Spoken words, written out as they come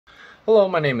Hello,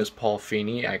 my name is Paul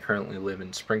Feeney. I currently live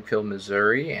in Springfield,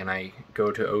 Missouri, and I go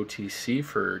to OTC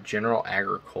for general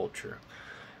agriculture.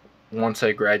 Once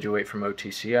I graduate from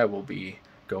OTC, I will be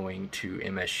going to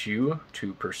MSU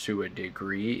to pursue a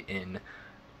degree in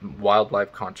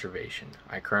wildlife conservation.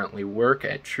 I currently work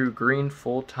at TruGreen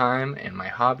full-time, and my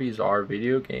hobbies are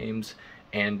video games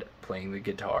and playing the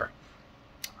guitar.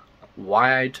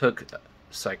 Why I took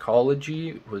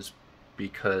psychology was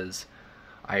because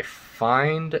I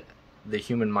find the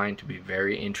human mind to be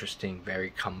very interesting,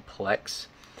 very complex.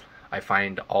 I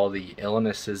find all the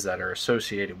illnesses that are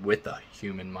associated with the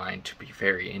human mind to be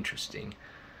very interesting.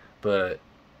 But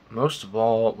most of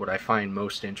all, what I find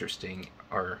most interesting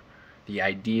are the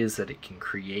ideas that it can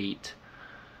create.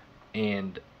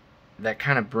 And that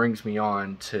kind of brings me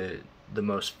on to the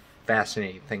most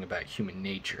fascinating thing about human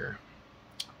nature,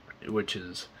 which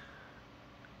is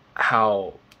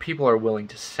how people are willing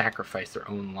to sacrifice their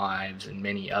own lives and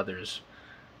many others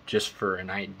just for an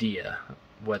idea,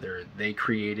 whether they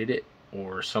created it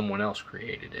or someone else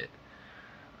created it.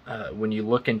 When you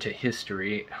look into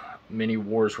history, many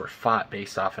wars were fought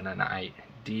based off of an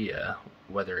idea,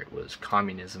 whether it was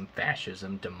communism,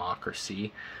 fascism,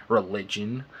 democracy,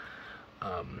 religion.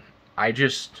 I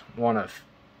just want to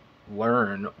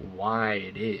learn why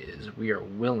it is we are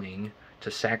willing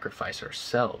to sacrifice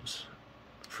ourselves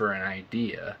for an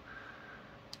idea,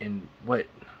 and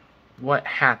what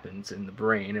happens in the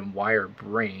brain and why our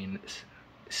brain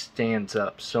stands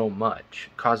up so much,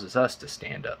 causes us to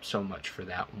stand up so much for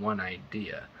that one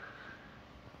idea.